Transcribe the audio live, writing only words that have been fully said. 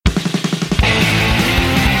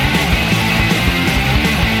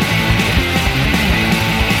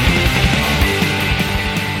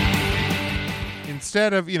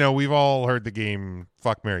instead of, we've all heard the game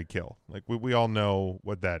Fuck, Marry, Kill. Like, we all know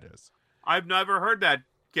what that is. I've never heard that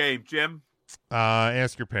game, Jim.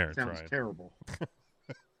 Ask your parents, Sounds Ryan. terrible.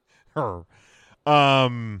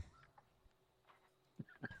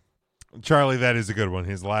 Charlie, that is a good one.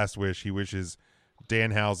 His last wish, he wishes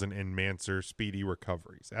Danhausen and Manser speedy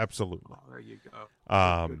recoveries. Absolutely. Oh, there you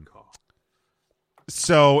go. Good call.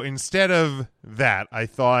 So instead of that, I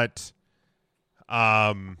thought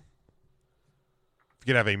you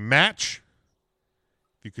could have a match,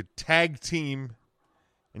 you could tag team,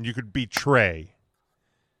 and you could betray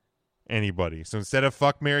anybody. So instead of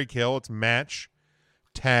Fuck, Marry, Kill, it's match,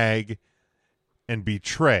 tag, and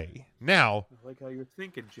betray. Now, I like how you're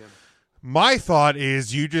thinking, Jim. my thought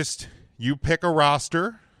is you pick a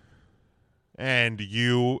roster and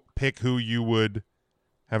you pick who you would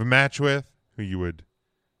have a match with, who you would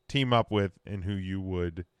team up with, and who you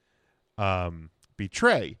would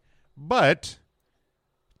betray. But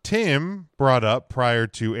Tim brought up prior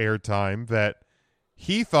to airtime that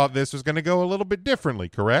he thought this was going to go a little bit differently,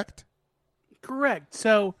 correct? Correct.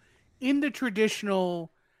 So in the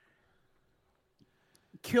traditional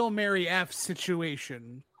Kill, Marry, F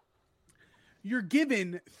situation, you're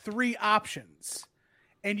given 3 options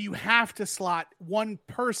and you have to slot one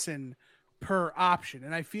person per option.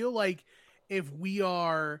 And I feel like if we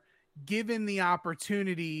are given the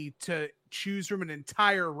opportunity to choose from an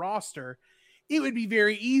entire roster, it would be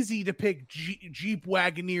very easy to pick Jeep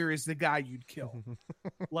Wagoneer as the guy you'd kill.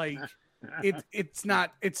 Like it's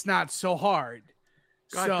not so hard.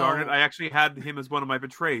 God darn it. I actually had him as one of my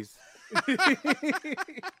betrays.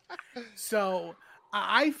 So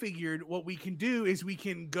I figured what we can do is we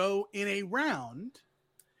can go in a round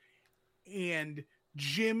and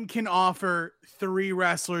Jim can offer 3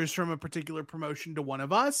 wrestlers from a particular promotion to one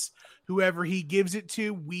of us. Whoever he gives it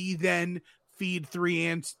to, we then feed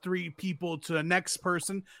 3 people to the next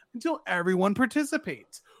person until everyone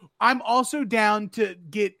participates. I'm also down to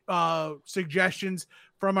get suggestions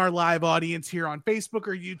from our live audience here on Facebook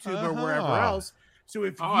or YouTube or wherever else. So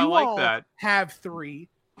if you all have 3,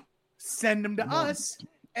 send them to us,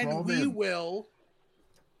 and we will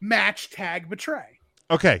match, tag, betray.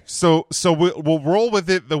 Okay, so we'll roll with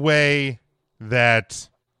it the way that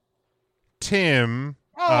Tim.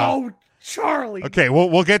 Charlie. Okay,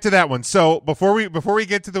 we'll get to that one. So before we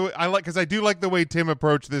get to because I do like the way Tim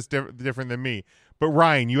approached this different than me. But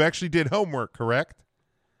Ryan, you actually did homework, correct?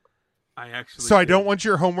 I actually. So I don't want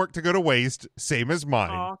your homework to go to waste, same as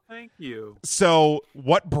mine. Oh, thank you. So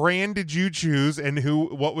what brand did you choose, and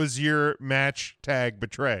what was your match, tag,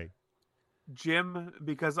 betray? Jim,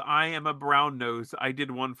 because I am a brown nose, I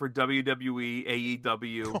did one for WWE,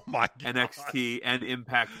 AEW, NXT, and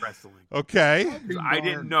Impact Wrestling. Okay. I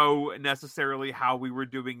didn't know necessarily how we were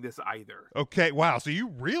doing this either. Okay, wow. So you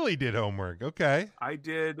really did homework. Okay. I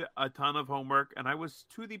did a ton of homework, and I was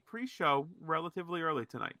to the pre-show relatively early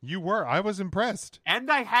tonight. You were. I was impressed.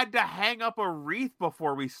 And I had to hang up a wreath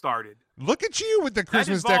before we started. Look at you with the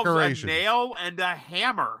Christmas decorations. A nail and a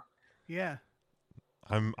hammer. Yeah.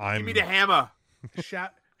 I'm Give me the hammer.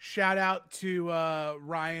 Shout out to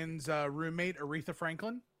Ryan's roommate Aretha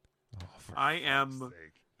Franklin. Oh,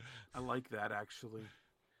 I like that actually.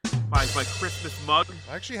 My Christmas mug.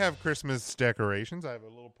 I actually have Christmas decorations. I have a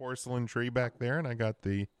little porcelain tree back there, and I got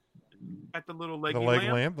the little leggy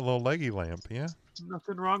lamp, the little leggy lamp. Yeah,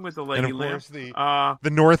 nothing wrong with the leggy lamp. And of course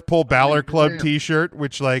the North Pole Balor Club T-shirt,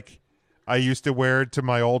 which I used to wear to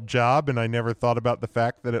my old job, and I never thought about the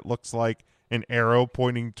fact that it looks like an arrow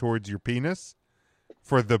pointing towards your penis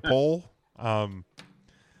for the pole.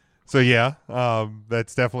 So yeah,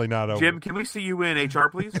 that's definitely not over. Jim, can we see you in HR,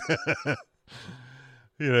 please?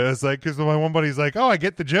 It's like, because my one buddy's like, "Oh, I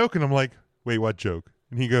get the joke," and I'm like, "Wait, what joke?"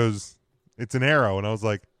 And he goes, "It's an arrow," and I was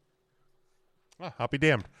like, "Oh, I'll be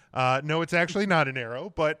damned." No, it's actually not an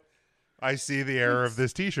arrow, but I see the error of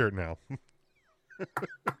this T-shirt now.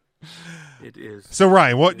 It is. So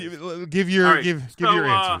Ryan, give your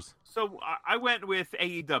answers. So I went with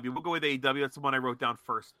AEW. We'll go with AEW. That's the one I wrote down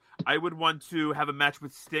first. I would want to have a match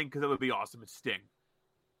with Sting because that would be awesome. It's Sting.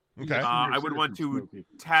 Okay. I would want to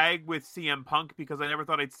tag with CM Punk because I never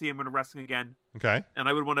thought I'd see him in wrestling again. Okay. And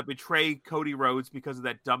I would want to betray Cody Rhodes because of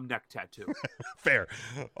that dumb neck tattoo. Fair.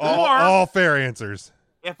 All fair answers.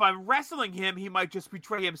 If I'm wrestling him, he might just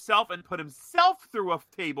betray himself and put himself through a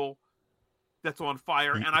table that's on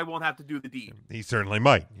fire, and I won't have to do the deed. He certainly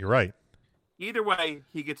might. You're right. Either way,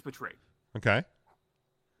 he gets betrayed. Okay.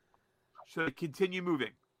 Should I continue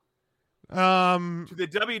moving? To the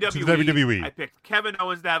WWE. I picked Kevin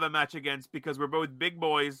Owens to have a match against because we're both big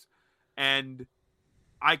boys, and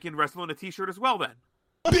I can wrestle in a T-shirt as well then.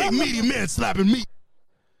 Big meaty man slapping me.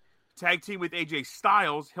 tag team with AJ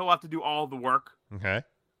Styles. He'll have to do all the work. Okay.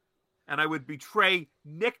 And I would betray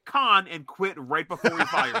Nick Khan and quit right before he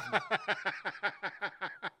fires me.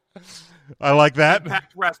 I like that.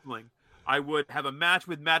 Impact Wrestling. I would have a match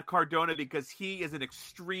with Matt Cardona because he is an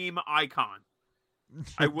extreme icon.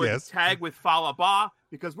 I would tag with Fallah Bahh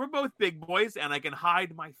because we're both big boys and I can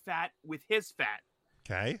hide my fat with his fat.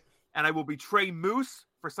 Okay. And I will betray Moose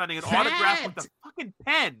for signing an autograph with a fucking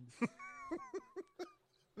pen.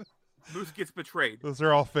 Moose gets betrayed. Those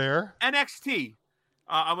are all fair. NXT.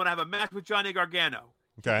 I'm going to have a match with Johnny Gargano.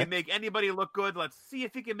 Okay. He can make anybody look good. Let's see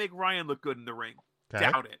if he can make Ryan look good in the ring. Okay.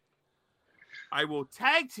 Doubt it. I will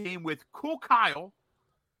tag team with Cool Kyle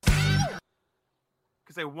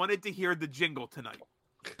because I wanted to hear the jingle tonight.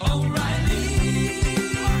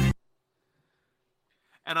 O'Reilly.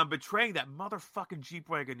 And I'm betraying that motherfucking Jeep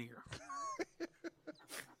Wagoneer.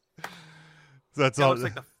 That's that all. looks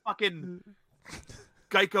like the fucking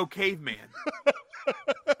Geico caveman.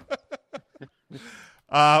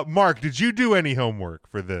 Mark, did you do any homework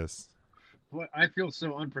for this? Well, I feel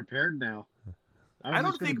so unprepared now. I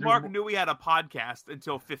don't think Mark knew we had a podcast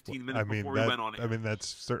until 15 minutes before we went on it. I mean, that's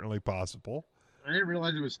certainly possible. I didn't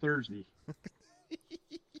realize it was Thursday.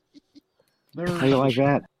 How you like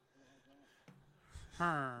that?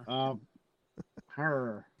 I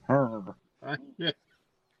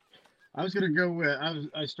was gonna go.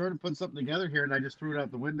 I started putting something together here, and I just threw it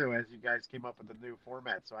out the window as you guys came up with the new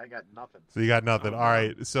format. So I got nothing. So you got nothing. All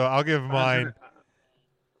right. So I'll give mine.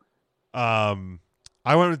 I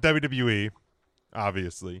went with WWE,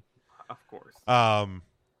 obviously. Of course.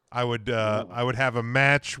 I would have a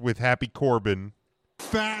match with Happy Corbin.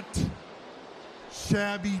 Fat,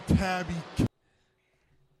 shabby, tabby.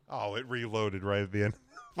 Oh, it reloaded right at the end.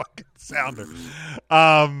 Fucking sounder.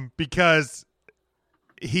 Because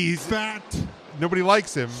he's fat. Nobody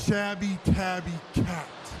likes him. Shabby, tabby, cat.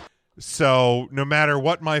 So no matter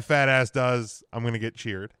what my fat ass does, I'm gonna get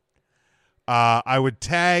cheered. I would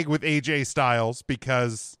tag with AJ Styles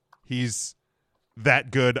because he's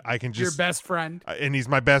that good. I can just your best friend, and he's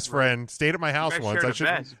my best friend. Stayed at my house once.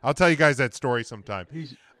 I'll tell you guys that story sometime.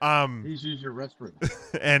 He's used your restroom,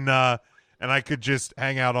 and I could just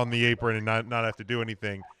hang out on the apron and not have to do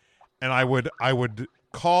anything. And I would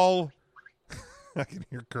call. I can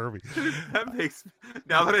hear Kirby. That makes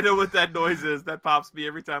now that I know what that noise is, that pops me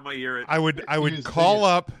every time I hear it. I would call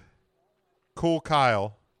up Cool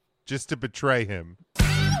Kyle just to betray him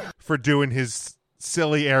for doing his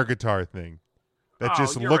silly air guitar thing. That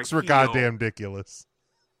just looks goddamn ridiculous.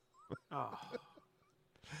 Oh.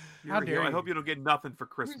 How dare you. I hope you don't get nothing for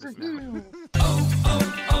Christmas now.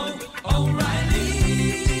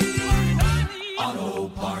 O'Reilly Auto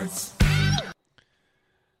Parts.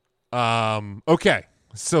 Okay,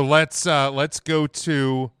 so let's go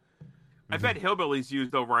to. I bet Hillbillies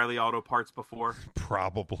used O'Reilly Auto Parts before.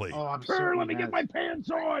 Probably. Oh, I'm sorry. Let me get my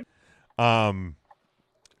pants on.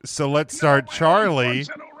 So let's start. Charlie.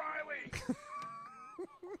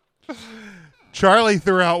 Charlie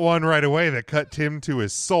threw out one right away that cut Tim to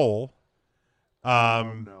his soul.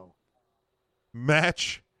 No.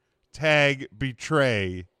 Match, tag,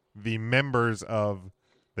 betray the members of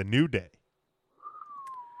the New Day.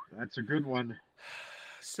 That's a good one.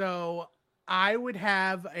 So I would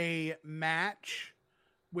have a match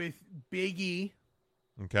with Big E.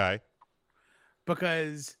 Okay.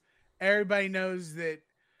 Because everybody knows that,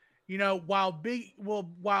 while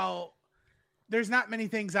there's not many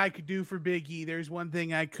things I could do for Big E, there's one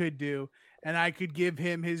thing I could do, and I could give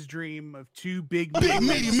him his dream of two big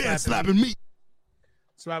meaty men slapping meat.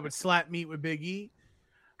 So I would slap meat with Big E.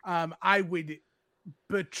 I would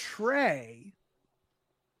betray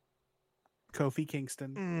Kofi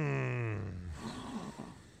Kingston.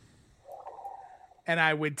 And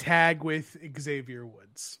I would tag with Xavier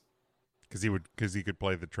Woods. Because he could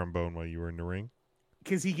play the trombone while you were in the ring?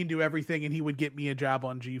 Because he can do everything, and he would get me a job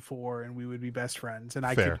on G4, and we would be best friends. And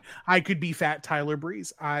Fair. I could be Fat Tyler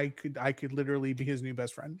Breeze. I could literally be his new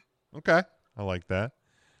best friend. Okay, I like that.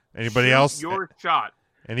 Anybody else? Your shot.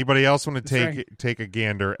 Anybody else want to take a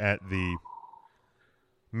gander at the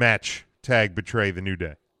match, tag, betray the New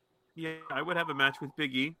Day? Yeah, I would have a match with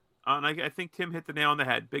Big E. And I think Tim hit the nail on the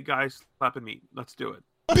head. Big guy slapping meat. Let's do it.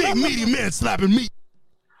 Big meaty man slapping meat.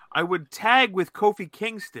 I would tag with Kofi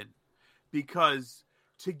Kingston because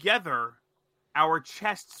together our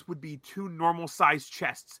chests would be two normal sized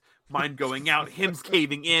chests. Mine going out, him's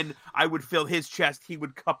caving in. I would fill his chest. He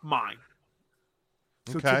would cup mine.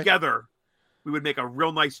 So together we would make a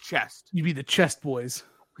real nice chest. You'd be the chest boys.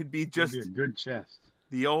 We'd be just a good chest.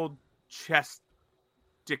 The old chest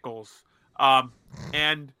dickles.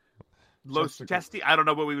 And Los Chesty, I don't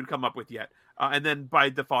know what we would come up with yet. And then by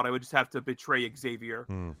default, I would just have to betray Xavier,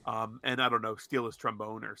 Hmm. and I don't know, steal his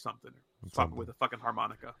trombone or something, swap it with a fucking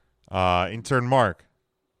harmonica. Intern Mark.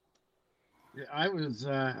 Yeah, I was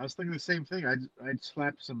thinking the same thing. I'd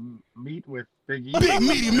slap some meat with Big E. Big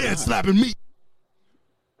meaty man slapping meat.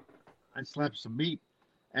 I'd slap some meat,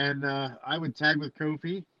 and I would tag with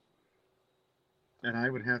Kofi, and I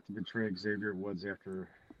would have to betray Xavier Woods after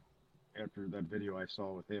that video I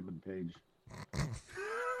saw with him and Paige.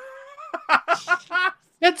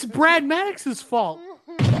 That's Brad Maddox's fault.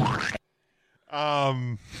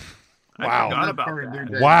 I Wow. forgot about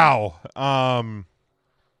that. Wow.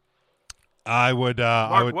 I would. I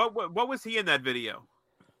Mark, would. what was he in that video?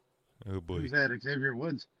 Oh boy. Who's that? Xavier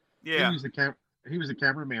Woods. Yeah, He was the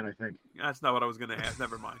cameraman, I think. that's not what I was going to ask.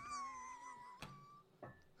 Never mind.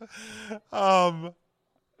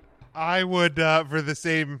 I would, for the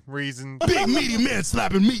same reason, Big meaty man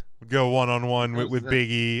slapping meat. go one-on-one with Big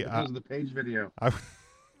E. That was the Paige video.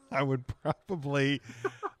 I would probably.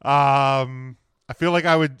 I feel like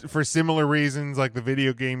I would, for similar reasons, like the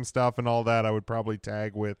video game stuff and all that. I would probably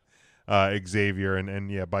tag with Xavier,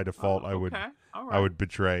 and yeah, by default, I would. Okay. All right. I would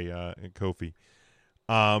betray Kofi.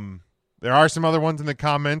 There are some other ones in the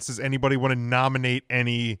comments. Does anybody want to nominate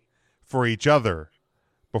any for each other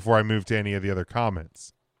before I move to any of the other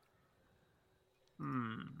comments?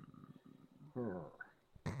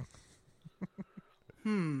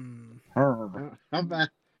 How about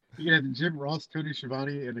you can have Jim Ross, Tony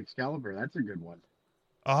Schiavone, and Excalibur? That's a good one.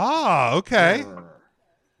 Ah, okay.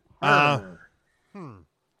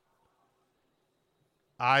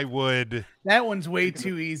 I would That one's way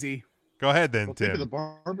too easy. go ahead then, Well, think of the Tim.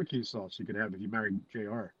 barbecue sauce you could have if you married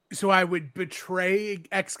JR. So I would betray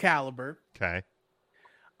Excalibur. Okay.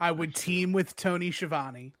 I would team with Tony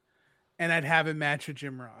Schiavone, and I'd have a match with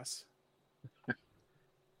Jim Ross.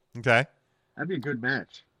 Okay. That'd be a good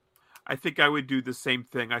match. I think I would do the same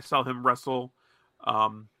thing. I saw him wrestle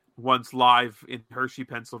once live in Hershey,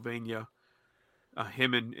 Pennsylvania.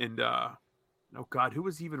 Him and oh God, who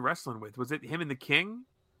was he even wrestling with? Was it him and the King?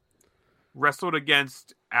 Wrestled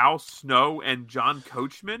against Al Snow and John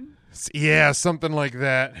Coachman Yeah, something like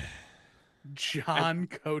that. John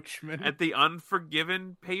Coachman. at the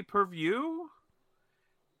Unforgiven pay-per-view.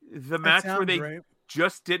 The That match where sounds they right.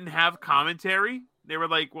 just didn't have commentary. They were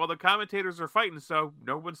like, well, the commentators are fighting, so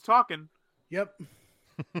no one's talking. Yep.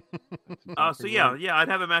 So yeah, I'd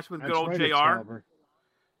have a match with good That's old right, JR. Excalibur.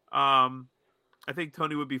 I think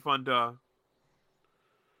Tony would be fun to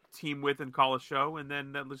team with and call a show, and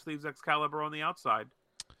then that just leaves Excalibur on the outside.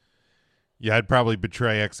 Yeah, I'd probably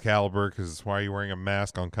betray Excalibur because why are you wearing a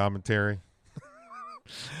mask on commentary?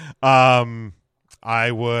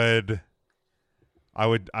 I would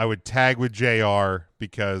tag with JR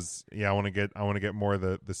because I want to get more of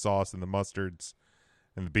the sauce and the mustards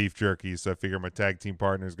and the beef jerky. So I figure my tag team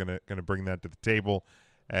partner is gonna bring that to the table,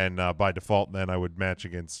 and by default, then I would match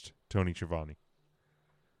against Tony Schiavone.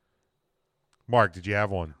 Mark, did you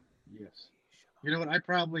have one? Yes. You know what? I'd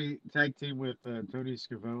probably tag team with Tony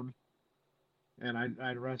Schiavone, and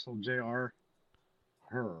I'd wrestle JR.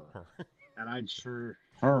 And I'd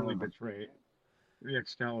surely betray the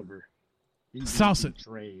Excalibur. He'd be Sauce it.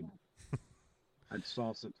 betrayed. I'd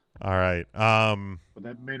sauce it. All right. But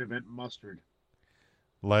that main event mustard.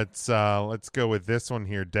 Let's go with this one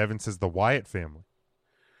here. Devin says the Wyatt family.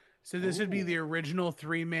 So this would be the original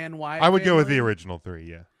 3-man Wyatt. I would go with the family? original three.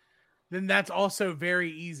 Yeah. Then that's also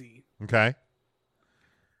very easy. Okay.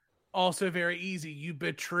 Also very easy. You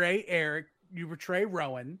betray Eric. You betray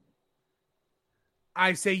Rowan.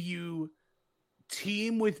 I say you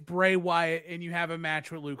team with Bray Wyatt and you have a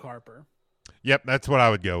match with Luke Harper. Yep, that's what I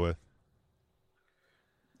would go with.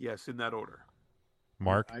 Yes, in that order.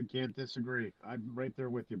 Mark. I can't disagree. I'm right there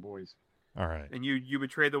with you, boys. All right. And you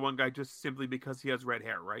betray the one guy just simply because he has red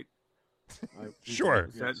hair, right? Sure.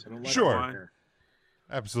 Yes, I don't like Sure. that hair.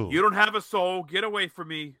 Absolutely. You don't have a soul. Get away from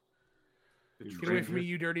me. Get away from me,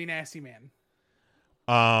 you dirty, nasty man.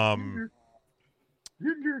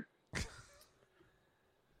 Ginger.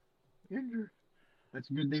 Ginger. That's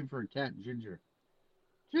a good name for a cat, Ginger.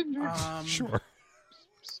 Ginger. Sure.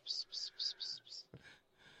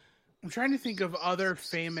 I'm trying to think of other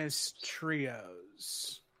famous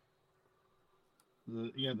trios.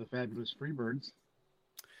 The Fabulous Freebirds.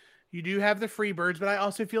 You do have the Freebirds, but I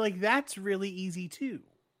also feel like that's really easy too.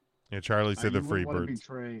 Yeah, Charlie said the You wouldn't wanna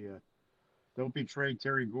Freebirds. Don't betray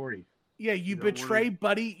Terry Gordy. Yeah, you don't betray wanna-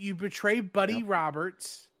 Buddy. You betray Buddy Yep.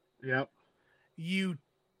 Roberts. Yep. You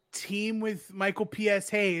team with Michael P.S.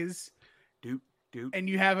 Hayes, Dude. and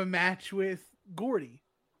you have a match with Gordy.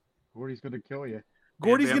 Gordy's gonna kill you.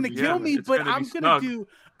 Gordy's Yeah, gonna yeah, kill me, it's but gonna be I'm snug.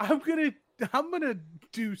 gonna I'm gonna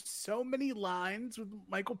do so many lines with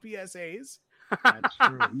Michael PSAs. That's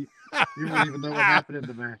true. You won't even know what happened in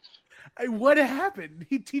the match. What happened?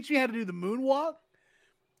 He'd teach me how to do the moonwalk.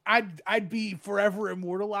 I'd be forever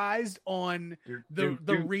immortalized on the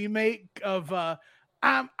remake of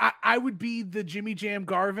I would be the Jimmy Jam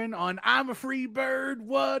Garvin on I'm a Free Bird.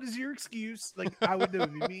 What is your excuse? Like I would do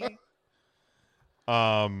it be me.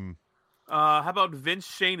 How about Vince,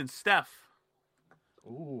 Shane, and Steph?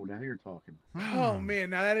 Oh, now you're talking. Oh man,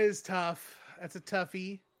 now that is tough. That's a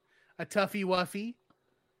toughie wuffy.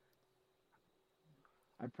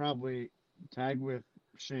 I'd probably tag with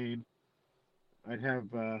Shane. I'd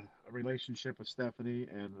have a relationship with Stephanie,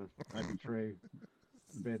 and I'd betray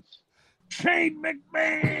Vince. Shane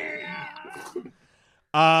McMahon.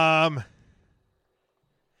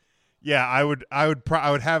 Yeah, I would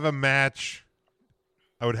have a match.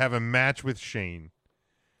 I would have a match with Shane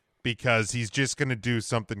because he's just going to do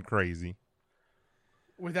something crazy.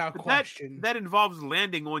 Without But question. that involves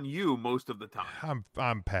landing on you most of the time.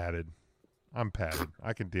 I'm padded.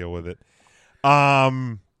 I can deal with it.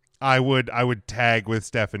 I would tag with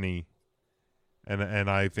Stephanie, and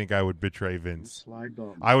I think I would betray Vince. Slide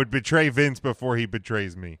dog. I would betray Vince before he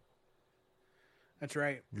betrays me. That's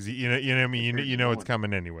right. 'Cause you know what I mean. You know it's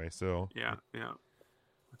coming anyway. So Yeah.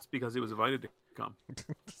 It's because he was invited to come.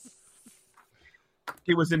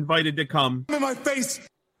 He was invited to come. In my face.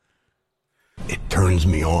 It turns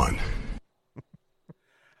me on.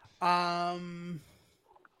 Uh-oh.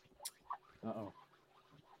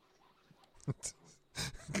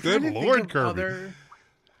 good Trying to Lord, think of Kirby.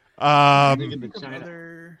 Thinking of China.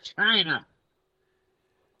 Other... China.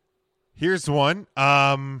 Here's one.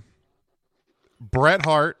 Bret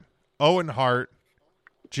Hart, Owen Hart,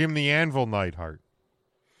 Jim the Anvil Neidhart.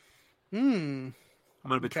 I'm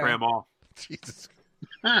going to betray them all. Jesus.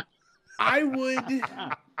 I would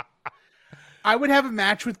have a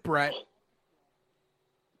match with Bret.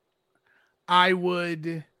 I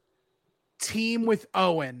would team with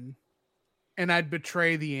Owen, and I'd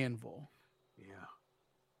betray the Anvil. Yeah.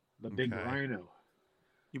 The big Okay. rhino.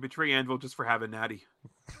 You betray Anvil just for having Natty.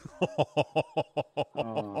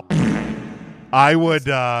 Oh, I would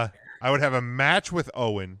have a match with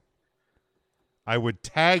Owen. I would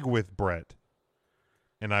tag with Bret,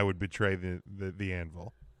 and I would betray the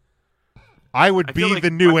Anvil. I would I feel be like-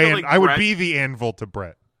 the new I feel like I would Bret- be the Anvil to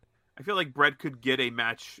Bret. I feel like Brett could get a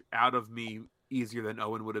match out of me easier than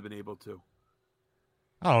Owen would have been able to.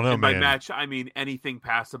 I don't know, And by man. match, I mean anything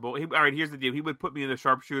passable. All right, here's the deal. He would put me in the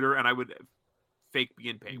sharpshooter, and I would fake be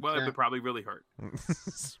in pain. Well, it would probably really hurt.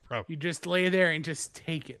 You just lay there and just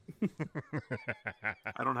take it.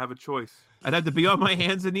 I don't have a choice. I'd have to be on my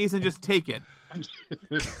hands and knees and just take it.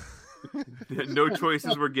 No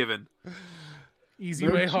choices were given. Easy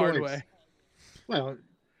No way, hard choice. way. well,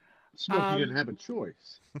 Smokey didn't have a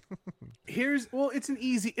choice. It's an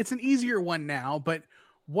easier one now, but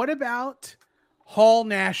what about Hall,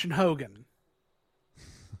 Nash, and Hogan?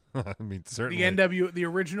 I mean, certainly. The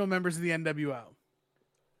original members of the NWO.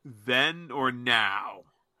 Then or now?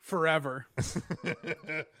 Forever.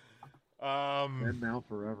 And now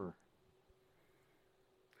forever.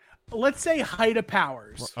 Let's say Haida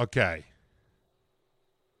Powers. Okay.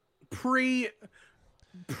 Pre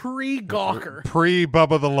Gawker. Pre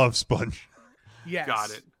Bubba the Love Sponge. Yes.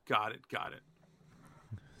 Got it.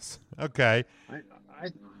 Okay.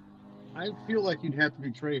 I feel like you'd have to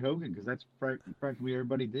betray Hogan because that's practically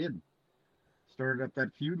everybody did. Started up that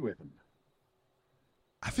feud with him.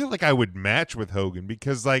 I feel like I would match with Hogan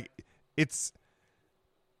because, like, it's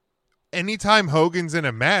anytime Hogan's in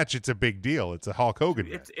a match, it's a big deal. It's a Hulk Hogan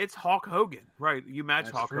match. It's Hulk Hogan, right? You match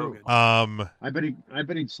That's Hulk true. Hogan. I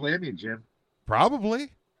bet he'd slam you, Jim.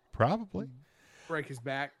 Probably. Break his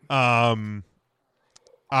back.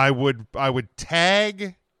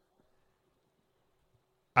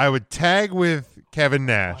 I would tag with Kevin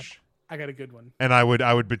Nash, I got a good one. and I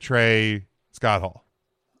would betray Scott Hall.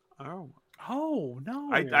 Oh no.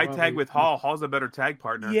 I tag with Hall. Hall's a better tag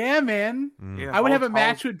partner. Yeah, man. Yeah, I would have a Hall's-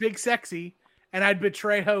 match with Big Sexy, and I'd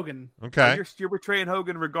betray Hogan. Okay. You're betraying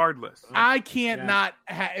Hogan regardless. I can't Yeah. not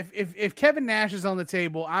if Kevin Nash is on the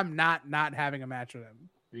table, I'm not having a match with him.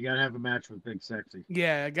 You gotta have a match with Big Sexy.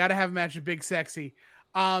 Yeah, got to have a match with Big Sexy.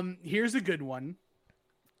 Here's a good one.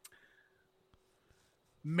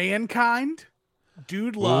 Mankind,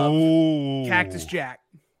 Dude Love, Ooh. Cactus Jack.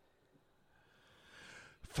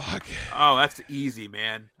 Fuck. Oh, that's easy,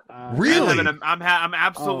 man. Really? I'm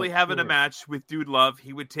absolutely Oh, having a sure. match with Dude Love.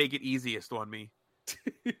 He would take it easiest on me.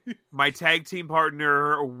 My tag team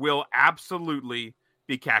partner will absolutely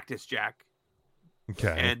be Cactus Jack.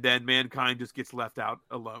 Okay. And then Mankind just gets left out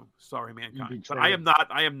alone. Sorry, Mankind. But betrayed.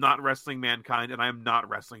 I am not wrestling Mankind, and I am not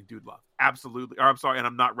wrestling Dude Love. Absolutely. Or I'm sorry, and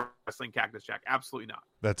I'm not wrestling Cactus Jack. Absolutely not.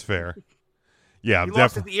 That's fair. Yeah, He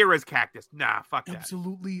lost definitely. his ear as Cactus. Nah, fuck that.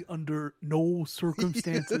 Absolutely, under no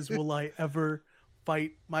circumstances will I ever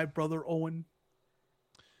fight my brother Owen.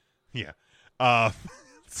 Yeah.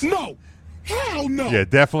 No! Hell no! Yeah,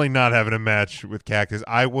 definitely not having a match with Cactus.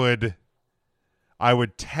 I would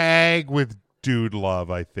tag with Dude Love,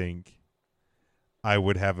 I think. I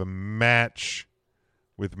would have a match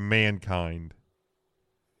with Mankind.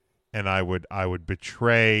 And I would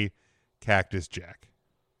betray Cactus Jack.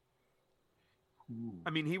 I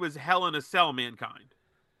mean, he was Hell in a Cell Mankind.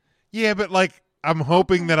 Yeah, but like I'm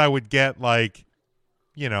hoping that I would get like,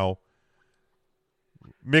 you know,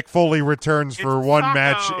 Mick Foley returns for It's one Socko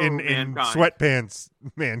match in Mankind. sweatpants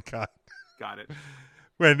Mankind. Got it.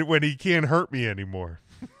 When he can't hurt me anymore.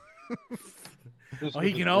 This Oh, was he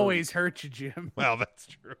a can bird. always hurt you, Jim. Well, that's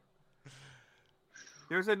true.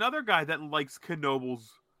 There's another guy that likes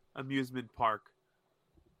Knoble's amusement park.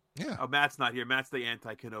 Yeah. Oh, Matt's not here. Matt's the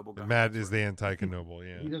anti-Knoble guy. Matt is the anti-Knoble, He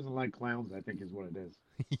yeah. doesn't like clowns, I think is what it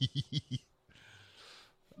is.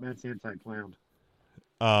 Matt's anti-clown.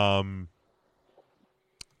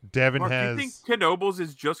 Devin Mark, has you think Knobles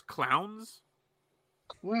is just clowns?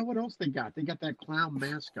 Well, what else they got? They got that clown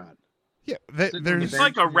mascot. yeah. Sitting on the There's It's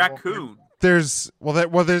bench like a when you walk in. raccoon. there's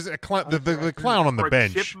there's a the clown on the Or a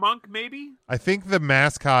bench. chipmunk, maybe? I think the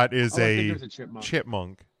mascot is Oh, I think a there's a chipmunk.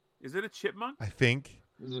 chipmunk. Is it a chipmunk? I think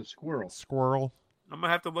There's a squirrel. squirrel. I'm going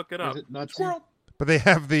to have to look it up. Is it nuts? But they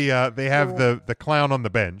have the clown on the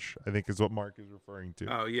bench. I think is what Mark is referring to.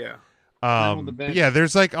 Oh, yeah. Clown on the But bench. yeah,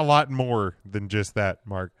 there's like a lot more than just that,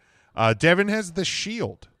 Mark. Devin has the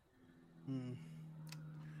shield.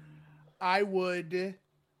 I would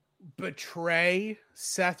betray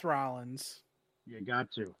Seth Rollins You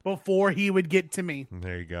got to. before he would get to me.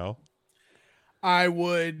 There you go. I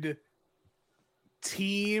would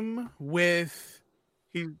team with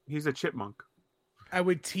He's a chipmunk.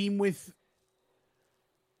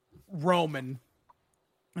 Roman,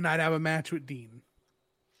 and I'd have a match with Dean.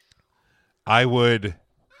 I would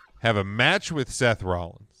have a match with Seth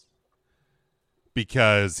Rollins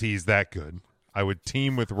because he's that good. I would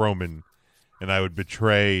team with Roman, and I would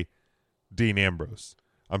betray Dean Ambrose.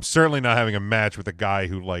 I'm certainly not having a match with a guy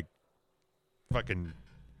who like fucking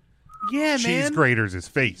Yeah, cheese man. graters his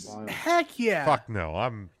face. Wild. Heck yeah. Fuck no.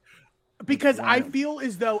 I'm Because I wild. feel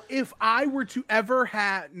as though if I were to ever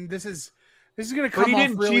have, and this is going to But come he off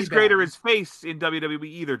didn't really cheese grater bad. his face in WWE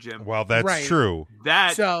either, Jim. well. That's Right. true.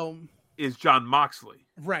 That So is John Moxley.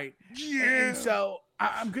 right, and so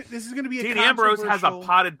I'm good. This is going to be a Dean Ambrose has a controversial-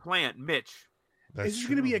 potted plant, Mitch. That's This is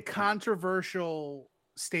going to be true. a controversial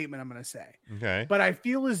statement. I'm going to say, Okay. but I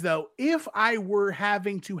feel as though if I were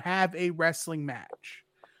having to have a wrestling match,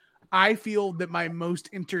 I feel that my most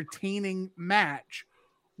entertaining match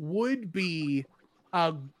would be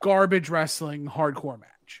a garbage wrestling hardcore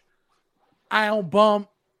match. I don't bump.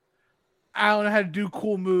 I don't know how to do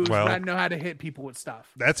cool moves, Well- but I know how to hit people with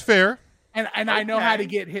stuff. That's fair. And I know how to Okay.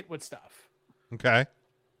 get hit with stuff. Okay.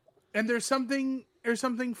 And there's something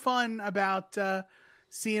fun about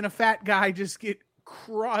seeing a fat guy just get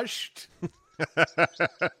crushed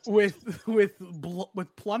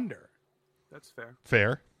with plunder. That's fair.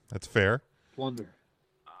 Fair. That's fair. Plunder.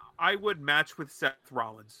 I would match with Seth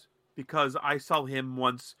Rollins because I saw him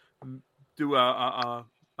once do a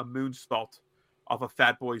moonsault off a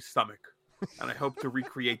fat boy's stomach, and I hope to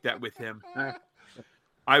recreate that with him.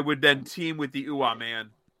 I would then team with the Uwa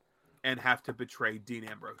Man and have to betray Dean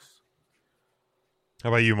Ambrose. How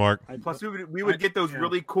about you, Mark? Plus, we would get those yeah.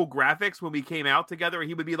 really cool graphics when we came out together, and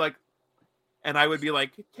he would be like, and I would be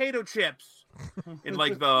like, potato chips, in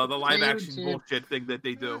like the live Potato action chips. bullshit thing that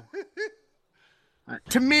they do.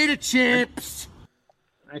 Tomato chips!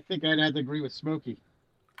 I think I'd have to agree with Smokey.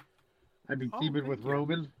 I'd be Oh, teaming with thank you.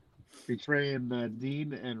 Roman, betraying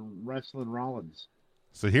Dean, and wrestling Rollins.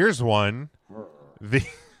 So here's one.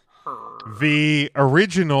 The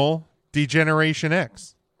original Degeneration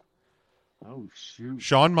X. Oh shoot!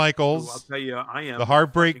 Shawn Ooh, I'll Michaels, tell you, I am the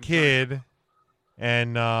Heartbreak fucking Kid,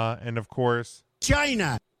 and of course,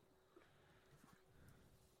 China!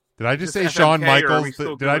 did I just Is say this Shawn FMK, or are we Michaels?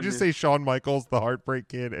 still Did I doing just this? say Shawn Michaels, the Heartbreak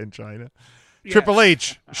Kid, and China? Yes. Triple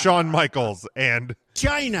H, Shawn Michaels, and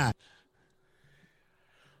China!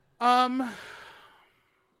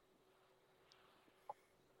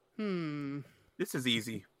 This is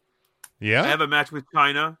easy. yeah, I have a match with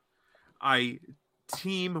China. I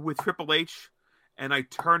team with Triple H, and I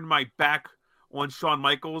turn my back on Shawn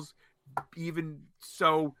Michaels. Even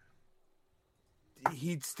so,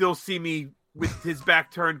 he'd still see me with his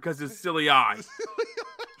back turned because his silly eye.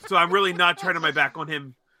 So I'm really not turning my back on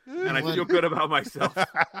him, and I feel good about myself.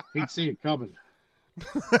 He'd see it coming.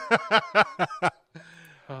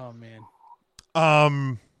 Oh man.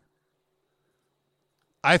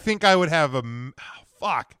 I think I would have a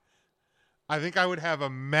fuck. I think I would have a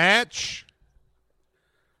match.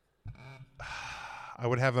 I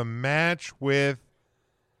would have a match with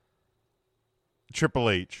Triple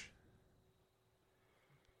H.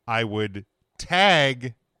 I would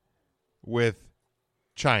tag with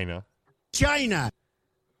China.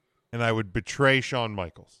 And I would betray Shawn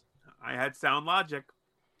Michaels. I had sound logic.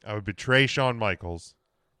 I would betray Shawn Michaels.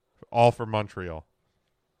 All for Montreal.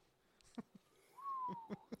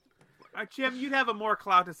 Jim, you'd have a more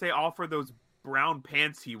clout to say all for those brown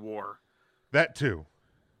pants he wore. That too.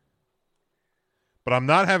 But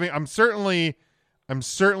I'm certainly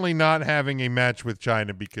not having a match with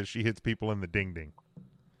China because she hits people in the ding ding.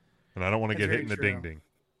 And I don't want to get hit in the ding ding.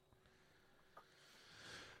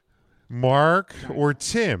 Mark or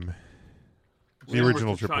Tim? The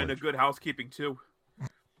original Triple China, H. good housekeeping too.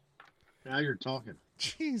 Now you're talking.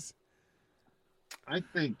 Jeez. I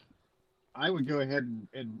think I would go ahead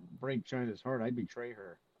and break China's heart. I'd betray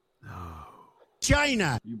her.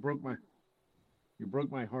 China. You broke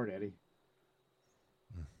my heart, Eddie.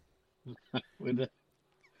 I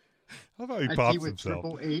love how he I'd pops team with himself.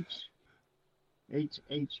 Triple H,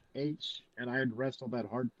 and I'd wrestle that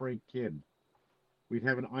heartbreak kid. We'd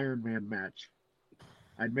have an Iron Man match.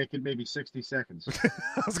 I'd make it maybe 60 seconds.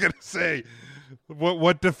 I was gonna say,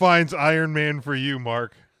 what defines Iron Man for you,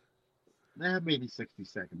 Mark? Maybe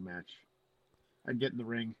 60-second match. I'd get in the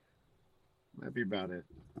ring. That'd be about it.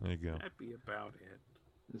 There you go. That'd be about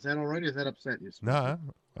it. Is that all right? Or does that upset you? Nah,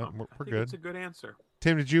 I we're think good. It's a good answer.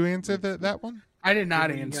 Tim, did you answer that one? I did not What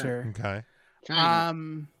do you answer. Okay.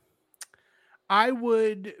 China. I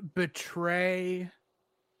would betray.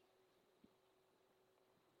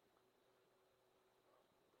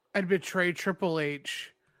 I'd betray Triple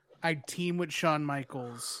H. I'd team with Shawn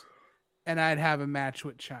Michaels, and I'd have a match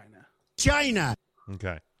with China.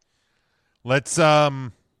 Okay. Let's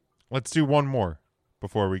do one more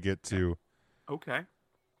before we get to. Okay.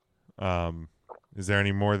 Is there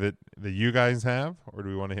any more that you guys have, or do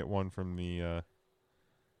we want to hit one from the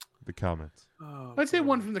comments? Oh, Let's hit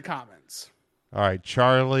one from the comments. All right,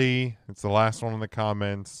 Charlie. It's the last one in the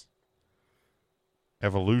comments.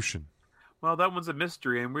 Evolution. Well, that one's a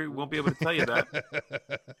mystery, and we won't be able to tell you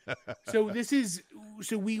that. So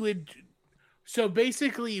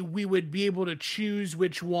basically we would be able to choose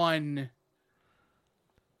which one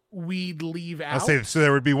we'd leave out. I'll say so.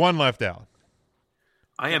 There would be one left out.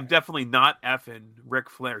 I am definitely not effing Ric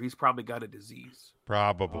Flair. He's probably got a disease.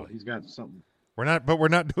 Probably. Oh, he's got something. We're not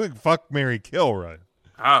doing fuck, marry, kill, right?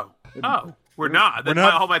 Oh, we're not. Then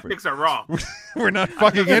not- all my picks are wrong. We're not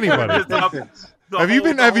fucking anybody. The Have you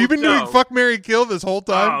whole been doing show. fuck, marry, kill this whole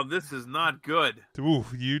Oh, time? this is not good. Ooh,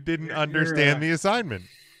 you didn't You're, understand the assignment.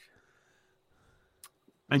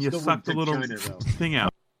 And you Still sucked the wouldn't little pick China, though. thing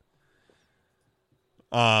out.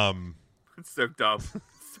 It's so dumb.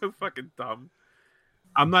 So fucking dumb.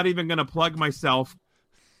 I'm not even gonna plug myself.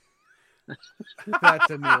 That's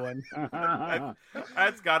a new one.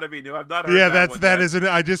 That's got to be new. I've not heard. Yeah, that one yet.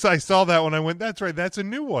 I saw that one. I went, that's right. That's a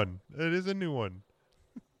new one. It is a new one.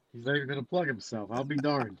 He's not even going to plug himself. I'll be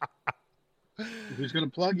darned. Who's going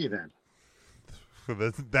to plug you then? So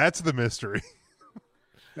that's the mystery.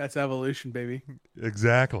 That's evolution, baby.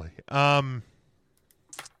 Exactly.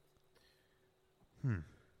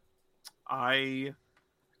 I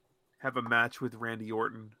have a match with Randy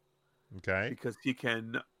Orton Okay. because he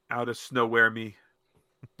can out of nowhere me.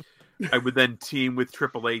 I would then team with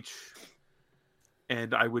Triple H,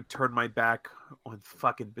 and I would turn my back on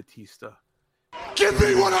fucking Batista. Give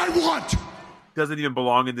me what I want. Doesn't even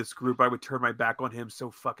belong in this group. I would turn my back on him so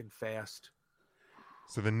fucking fast.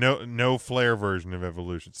 So the no Flair version of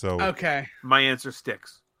Evolution. So Okay. My answer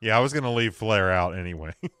sticks. yeah, I was gonna leave Flair out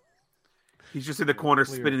anyway. He's just in the corner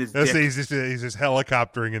spinning his That's dick. he's just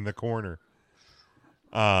helicoptering in the corner.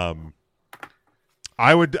 I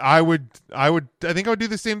think I would do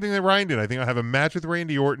the same thing that Ryan did. I think I'll have a match with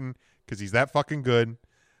Randy Orton because he's that fucking good.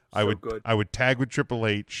 Good. I would tag with Triple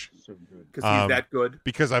H So good. Because he's that good.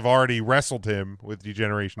 because I've already wrestled him with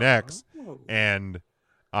Degeneration X, Oh. and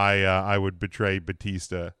I would betray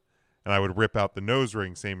Batista, and I would rip out the nose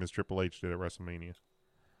ring, same as Triple H did at WrestleMania.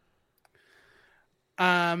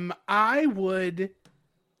 I would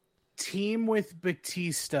team with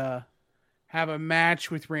Batista, have a match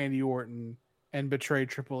with Randy Orton, and betray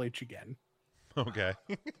Triple H again. Okay.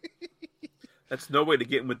 That's no way to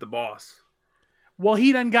get in with the boss. Well,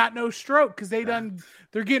 he done got no stroke because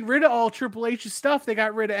they're getting rid of all Triple H's stuff. They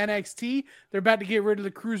got rid of NXT. They're about to get rid of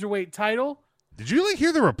the Cruiserweight title. Did you like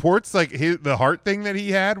hear the reports? Like the heart thing that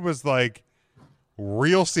he had was like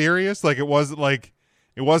real serious. Like it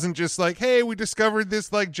wasn't just like, hey, we discovered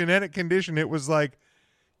this like genetic condition. It was like,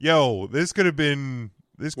 yo, this could have been.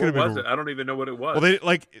 What was it? I don't even know what it was.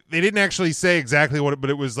 Well, they didn't actually say exactly what,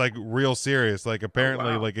 but it was like real serious. Like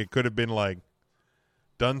apparently, like it could have been like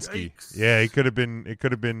Dunsky. Yikes. Yeah, it could have been. It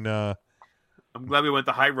could have been. I'm glad we went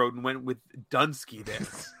the high road and went with Dunsky there.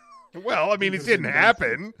 Well, I mean, it didn't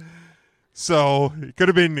happen, so it could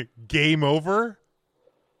have been game over.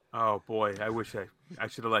 Oh boy, I wish I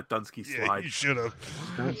should have let Dunsky slide. Yeah, you should have.